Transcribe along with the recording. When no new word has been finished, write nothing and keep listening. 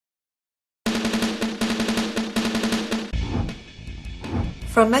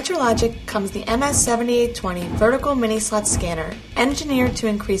From Metrologic comes the MS7820 vertical mini-slot scanner, engineered to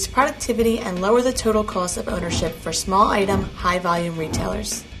increase productivity and lower the total cost of ownership for small-item, high-volume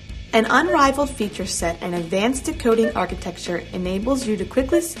retailers. An unrivaled feature set and advanced decoding architecture enables you to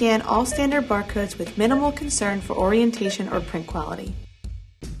quickly scan all standard barcodes with minimal concern for orientation or print quality.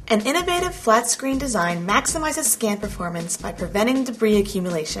 An innovative flat-screen design maximizes scan performance by preventing debris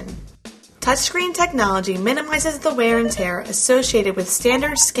accumulation. Touchscreen technology minimizes the wear and tear associated with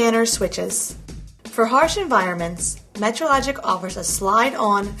standard scanner switches. For harsh environments, Metrologic offers a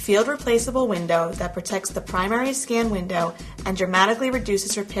slide-on, field-replaceable window that protects the primary scan window and dramatically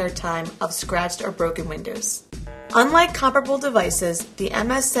reduces repair time of scratched or broken windows. Unlike comparable devices, the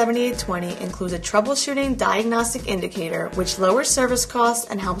MS7820 includes a troubleshooting diagnostic indicator which lowers service costs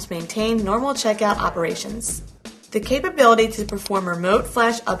and helps maintain normal checkout operations. The capability to perform remote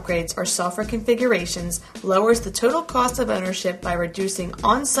flash upgrades or software configurations lowers the total cost of ownership by reducing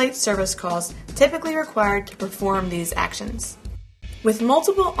on-site service costs typically required to perform these actions. With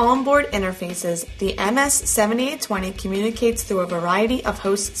multiple onboard interfaces, the MS7820 communicates through a variety of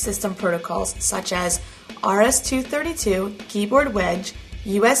host system protocols such as RS-232, keyboard wedge,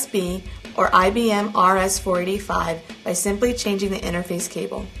 USB, or IBM RS-485 by simply changing the interface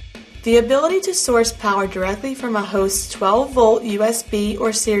cable. The ability to source power directly from a host's 12-volt USB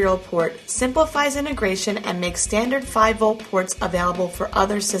or serial port simplifies integration and makes standard 5-volt ports available for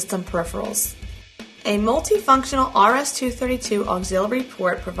other system peripherals. A multifunctional RS-232 auxiliary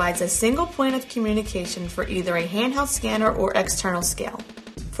port provides a single point of communication for either a handheld scanner or external scale.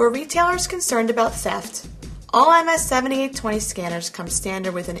 For retailers concerned about theft, all MS7820 scanners come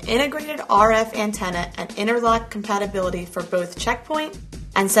standard with an integrated RF antenna and interlock compatibility for both checkpoint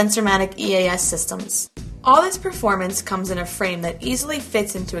and Sensormatic EAS systems. All this performance comes in a frame that easily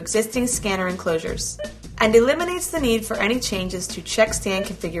fits into existing scanner enclosures and eliminates the need for any changes to check stand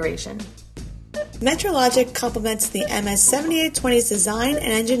configuration. Metrologic complements the MS7820's design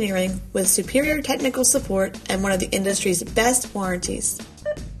and engineering with superior technical support and one of the industry's best warranties.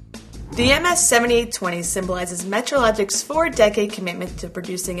 The MS7820 symbolizes Metrologic's 4-decade commitment to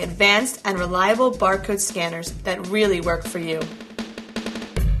producing advanced and reliable barcode scanners that really work for you.